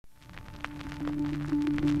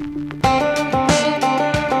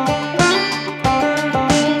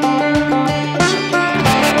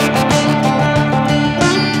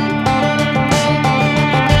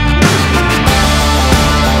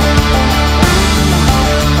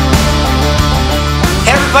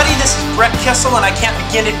Nashville, and I can't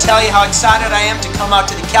begin to tell you how excited I am to come out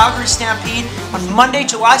to the Calgary Stampede on Monday,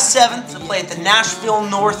 July 7th to play at the Nashville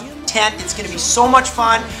North tent. It's going to be so much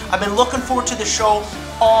fun. I've been looking forward to the show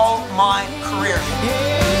all my career.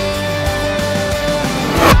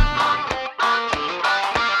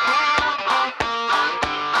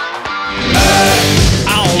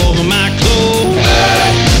 All over my clothes,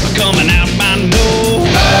 coming out my nose,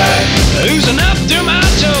 oozing up through my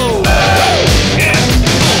toes. Yeah.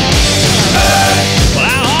 Well,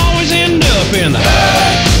 I always end up in the Lord,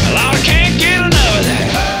 I can't get enough of that.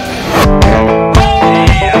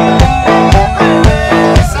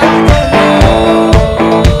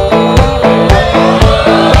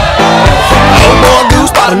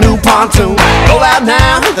 A new pontoon, go out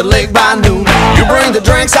now, hit the lake by noon. You bring the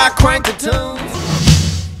drinks, I crank the tunes.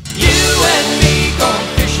 You and me going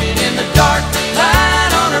fishing in the dark,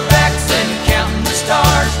 lying on our backs and counting the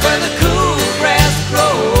stars where the cool grass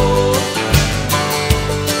grows.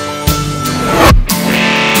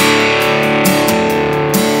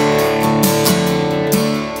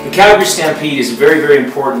 The Calgary Stampede is a very, very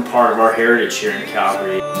important part of our heritage here in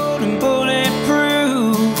Calgary.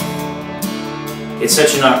 It's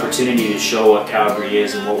such an opportunity to show what Calgary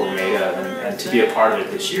is and what we're made of, and to be a part of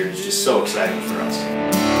it this year is just so exciting for us.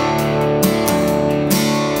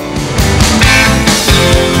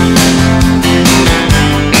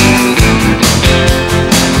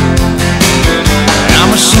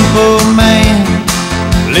 I'm a simple man,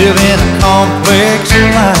 living a complex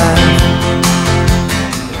life.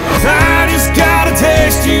 I just gotta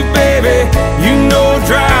taste you, baby. You know it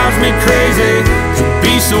drives me crazy to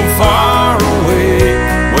be so far away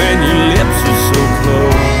when your lips are so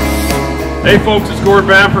close. Hey folks, it's Gord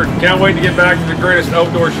Bamford. Can't wait to get back to the greatest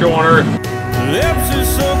outdoor show on earth. Lips are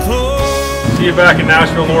so close. See you back in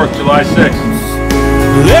Nashville North, July 6th.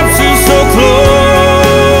 Lips are so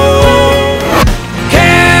close.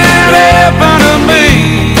 Can't happen to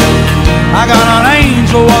me. I got an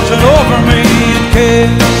angel watching over me.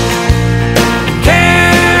 Can't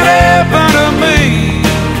happen to me.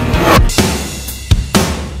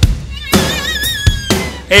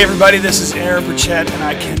 Hey everybody, this is Aaron Burchett, and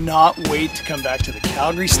I cannot wait to come back to the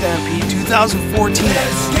Calgary Stampede 2014.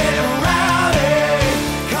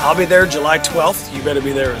 I'll be there July 12th. You better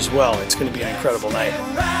be there as well. It's going to be an incredible night.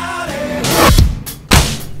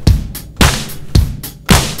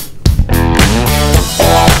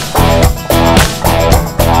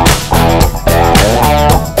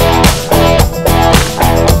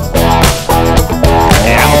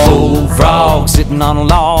 Sitting on a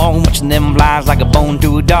log, watching them flies like a bone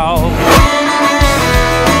to a dog.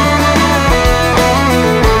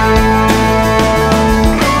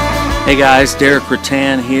 Hey guys, Derek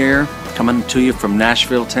Rattan here, coming to you from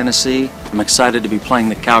Nashville, Tennessee. I'm excited to be playing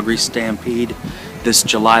the Calgary Stampede this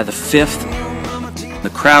July the 5th. The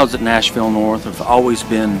crowds at Nashville North have always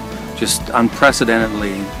been just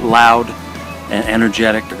unprecedentedly loud and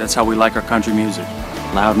energetic. That's how we like our country music,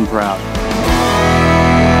 loud and proud.